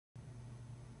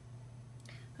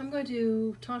I'm going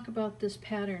to talk about this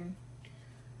pattern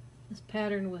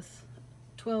with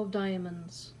 12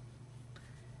 diamonds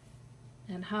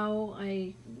and how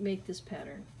I make this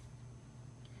pattern.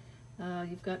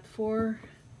 You've got 4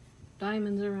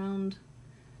 diamonds around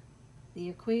the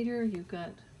equator. You've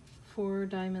got 4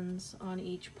 diamonds on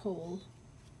each pole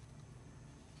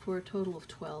for a total of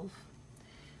 12.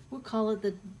 We'll call it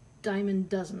the diamond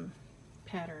dozen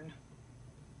pattern.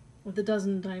 With the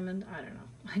dozen diamond, I don't know,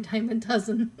 my diamond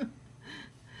dozen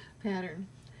pattern.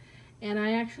 And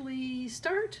I actually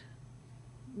start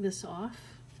this off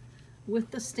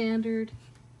with the standard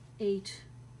 8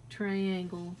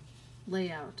 triangle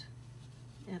layout.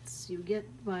 That's you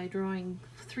get by drawing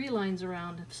 3 lines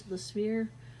around the sphere,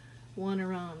 1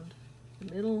 around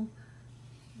the middle,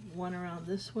 1 around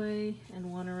this way,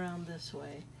 and 1 around this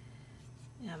way.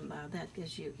 And that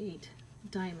gives you 8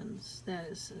 diamonds. That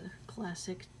is a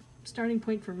classic starting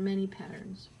point for many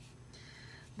patterns.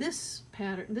 This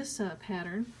pattern,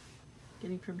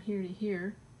 getting from here to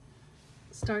here,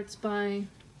 starts by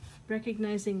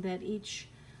recognizing that each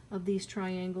of these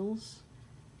triangles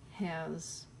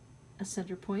has a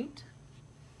center point,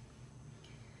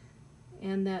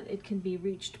 and that it can be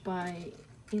reached by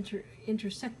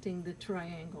intersecting the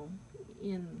triangle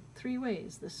in 3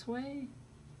 ways: this way,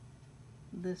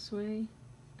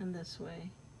 and this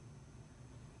way.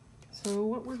 So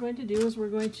what we're going to do is we're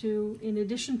going to, in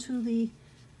addition to the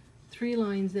 3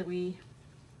 lines that we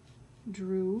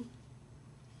drew,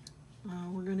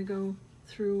 we're going to go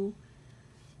through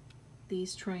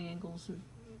these triangles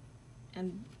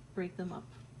and break them up.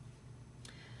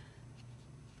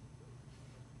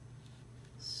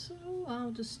 So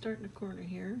I'll just start in the corner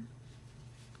here.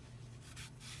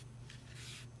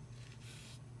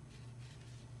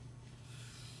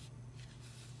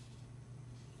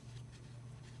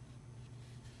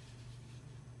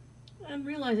 I'm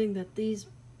realizing that these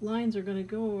lines are going to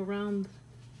go around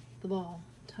the ball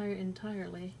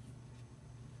entirely.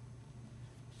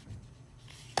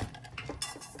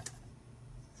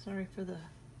 Sorry for the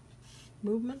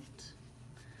movement.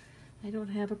 I don't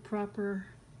have a proper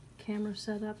camera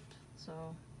set up, so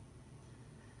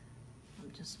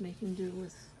I'm just making do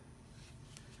with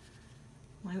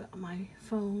my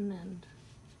phone and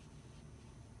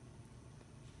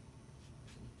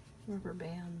rubber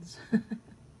bands.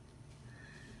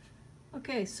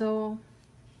 Okay, so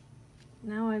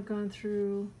now I've gone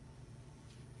through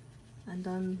and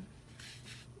done,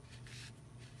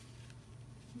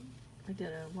 I did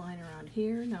a line around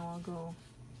here. Now I'll go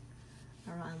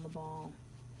around the ball,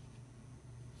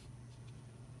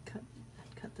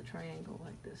 cut the triangle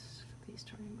like this, these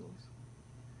triangles.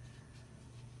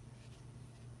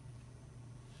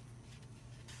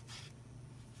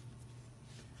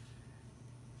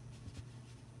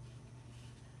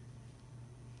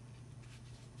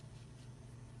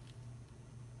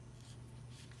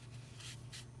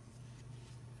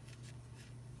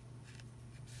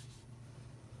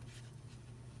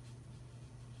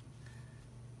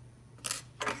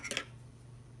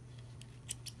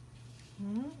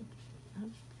 That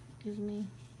gives me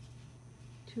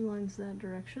 2 lines that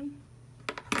direction.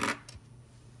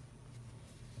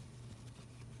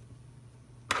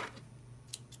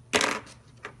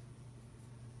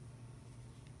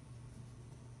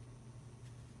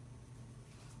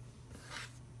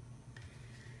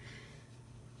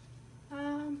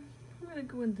 I'm going to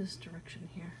go in this direction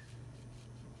here.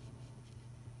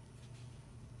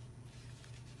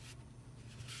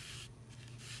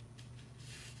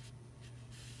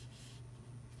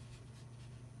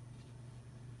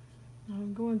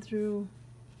 I'm going through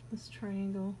this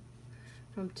triangle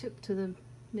from tip to the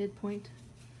midpoint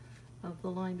of the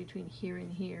line between here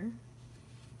and here.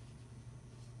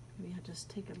 Maybe I'll just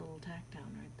take a little tack down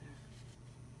right there.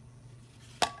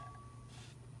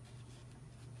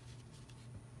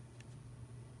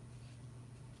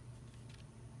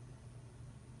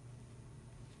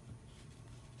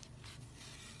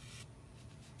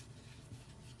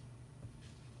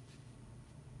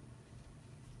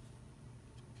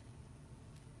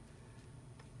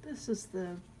 This is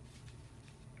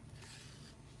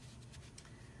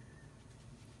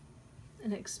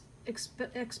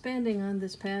expanding on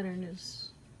this pattern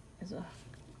is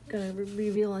going to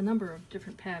reveal a number of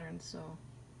different patterns, so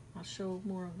I'll show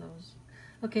more of those.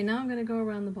 Okay, now I'm going to go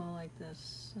around the ball like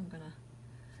this. I'm going to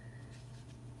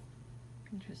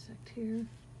intersect here.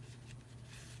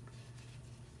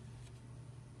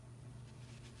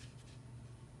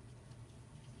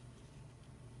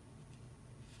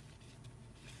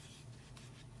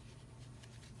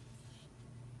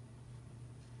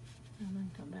 And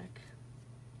then come back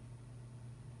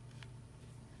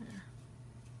there.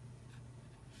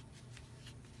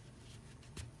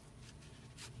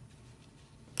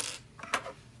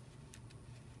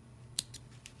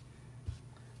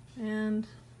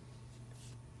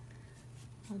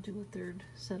 do a third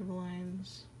set of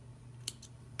lines,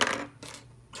 third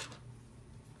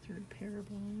pair of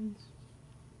lines.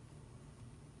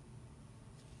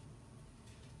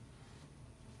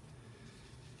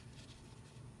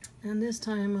 And this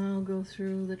time I'll go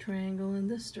through the triangle in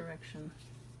this direction.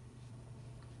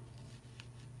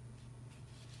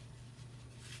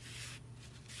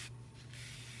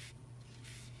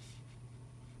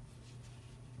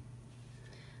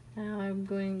 Now I'm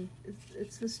going,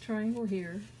 it's this triangle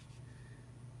here,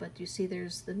 but you see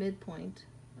there's the midpoint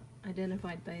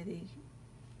identified by the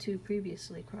two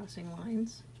previously crossing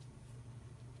lines.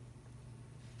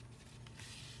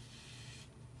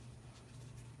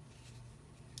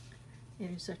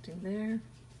 Intersecting there,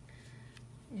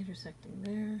 intersecting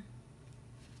there.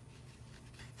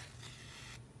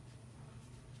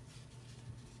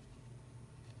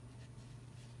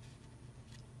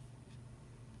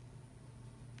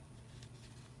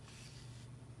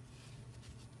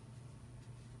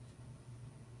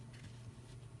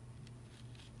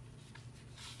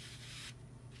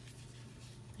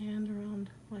 And around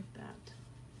like that.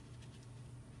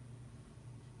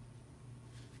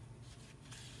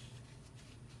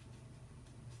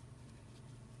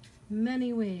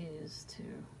 Many ways to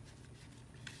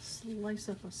slice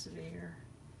up a sphere.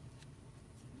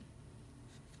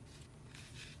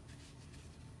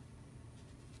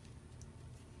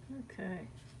 Okay.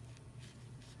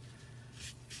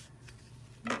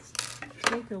 Let's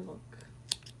take a look.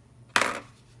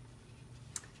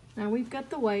 Now we've got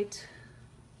the white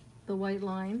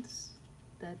lines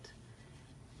that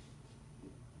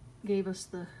gave us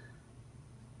the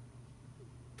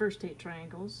first 8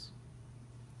 triangles.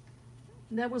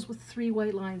 That was with 3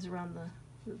 white lines around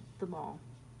the ball.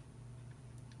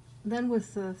 Then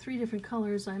with 3 different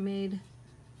colors I made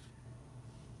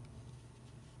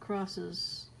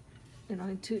crosses, you know,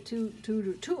 in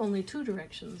only two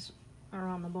directions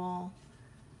around the ball.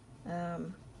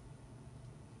 1,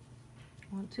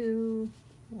 2,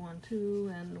 1,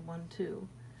 2, and 1, 2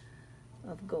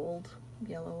 of gold,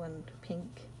 yellow, and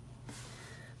pink.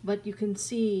 But you can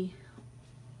see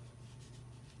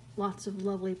lots of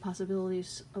lovely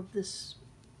possibilities of this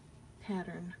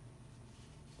pattern.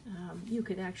 You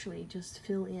could actually just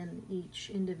fill in each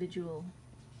individual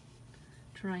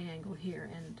triangle here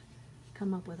and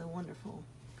come up with a wonderful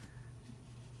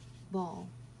ball.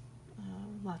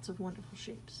 Lots of wonderful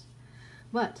shapes.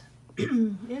 But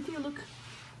if you look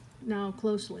now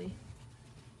closely,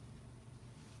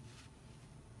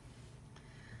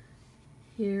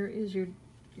 here is your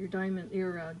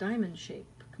diamond shape,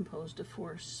 composed of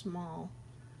 4 small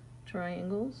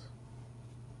triangles,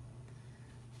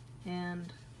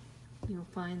 and you'll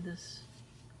find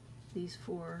these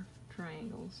 4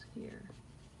 triangles here.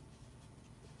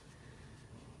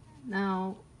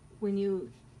 Now when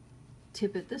you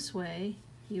tip it this way,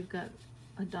 you've got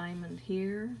a diamond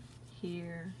here,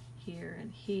 here, here,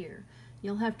 and here.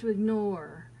 You'll have to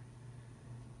ignore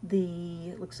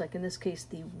it looks like in this case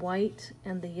the white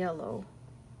and the yellow.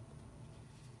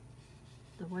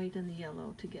 The white and the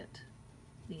yellow to get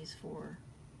these 4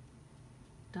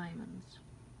 diamonds.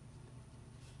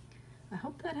 I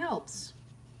hope that helps.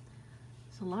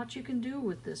 There's a lot you can do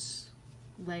with this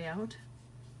layout,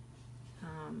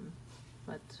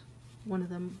 but one of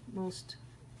the most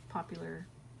popular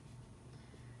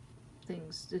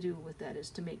things to do with that is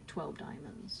to make 12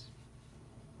 diamonds.